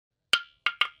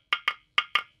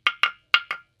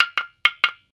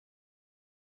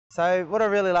So what I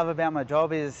really love about my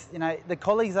job is, the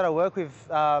colleagues that I work with,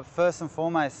 first and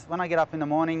foremost. When I get up in the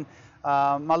morning,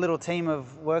 my little team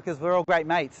of workers, we're all great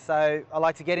mates. So I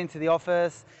like to get into the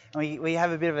office and we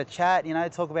have a bit of a chat,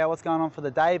 talk about what's going on for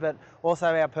the day, but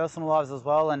also our personal lives as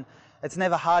well. And it's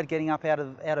never hard getting up out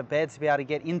of bed to be able to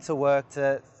get into work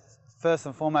to first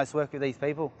and foremost work with these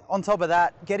people. On top of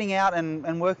that, getting out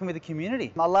and working with the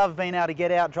community. I love being able to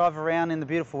get out, drive around in the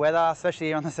beautiful weather, especially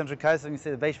here on the Central Coast. You can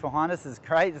see the beach behind us is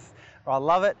great. I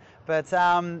love it. But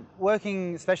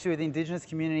working especially with the Indigenous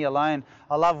community alone,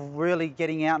 I love really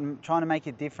getting out and trying to make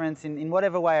a difference in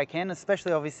whatever way I can,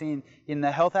 especially obviously in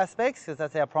the health aspects, because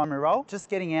that's our primary role. Just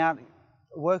getting out,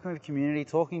 working with the community,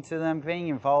 talking to them, being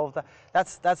involved,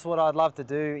 that's what I'd love to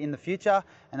do in the future,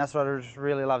 and that's what I just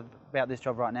really love about this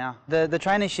job right now. The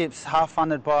traineeship's half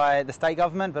funded by the state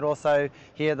government, but also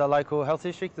here at the local health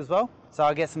district as well. So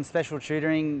I get some special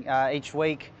tutoring each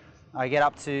week. I get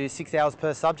up to 6 hours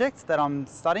per subject that I'm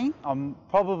studying. I'm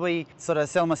probably sort of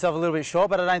selling myself a little bit short,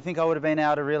 but I don't think I would have been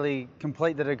able to really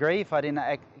complete the degree if I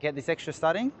didn't get this extra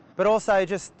studying. But also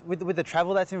just with the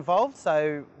travel that's involved.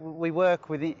 So we work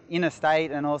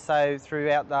interstate and also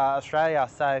throughout Australia.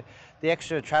 So the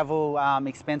extra travel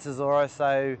expenses are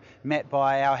also met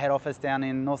by our head office down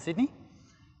in North Sydney.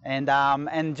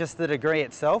 And just the degree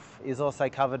itself is also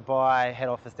covered by head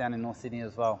office down in North Sydney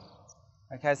as well.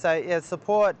 Okay, so yeah,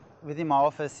 support within my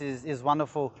office is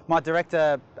wonderful. My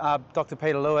director, Dr.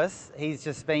 Peter Lewis, he's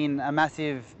just been a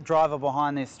massive driver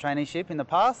behind this traineeship in the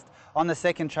past. I'm the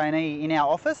second trainee in our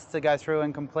office to go through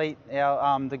and complete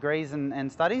our degrees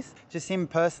and studies. Just him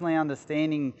personally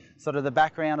understanding sort of the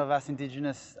background of us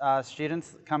Indigenous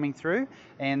students coming through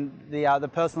and the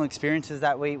personal experiences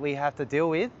that we have to deal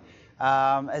with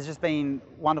has just been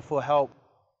wonderful help.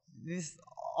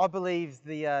 I believe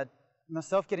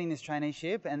myself getting this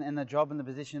traineeship and the job and the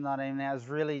position that I'm in now has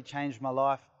really changed my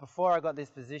life. Before I got this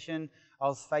position, I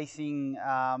was facing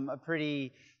a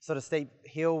pretty sort of steep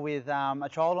hill with a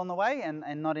child on the way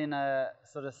and not in a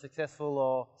sort of successful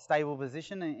or stable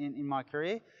position in my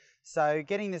career. So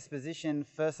getting this position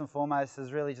first and foremost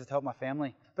has really just helped my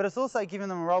family. But it's also given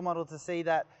them a role model to see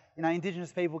that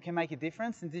Indigenous people can make a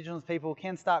difference. Indigenous people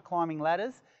can start climbing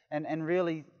ladders and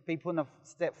really be putting a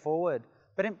step forward.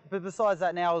 But besides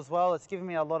that now as well, it's given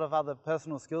me a lot of other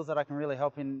personal skills that I can really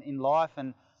help in life,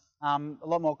 and a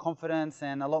lot more confidence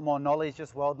and a lot more knowledge,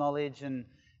 just world knowledge, and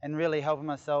really helping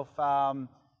myself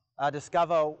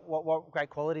discover what great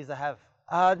qualities I have.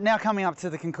 Now coming up to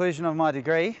the conclusion of my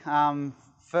degree,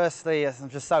 firstly, I'm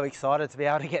just so excited to be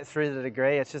able to get through the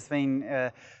degree. It's just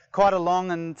been quite a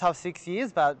long and tough 6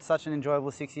 years, but such an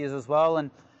enjoyable 6 years as well. And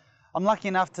I'm lucky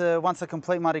enough to, once I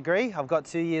complete my degree, I've got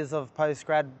 2 years of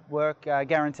post-grad work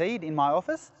guaranteed in my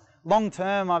office. Long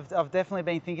term, I've definitely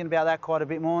been thinking about that quite a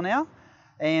bit more now.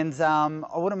 And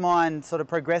I wouldn't mind sort of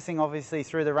progressing obviously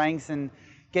through the ranks and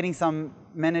getting some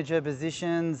manager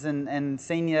positions and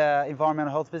senior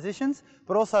environmental health positions,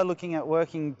 but also looking at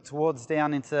working towards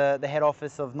down into the head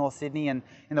office of North Sydney and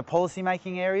in the policy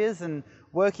making areas, and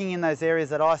working in those areas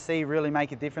that I see really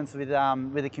make a difference with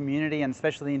the community, and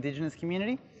especially the Indigenous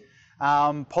community.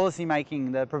 Policy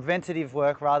making, the preventative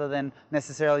work rather than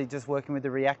necessarily just working with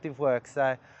the reactive work.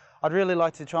 So I'd really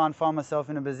like to try and find myself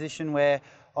in a position where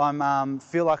I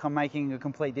feel like I'm making a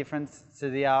complete difference to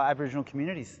the Aboriginal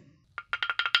communities.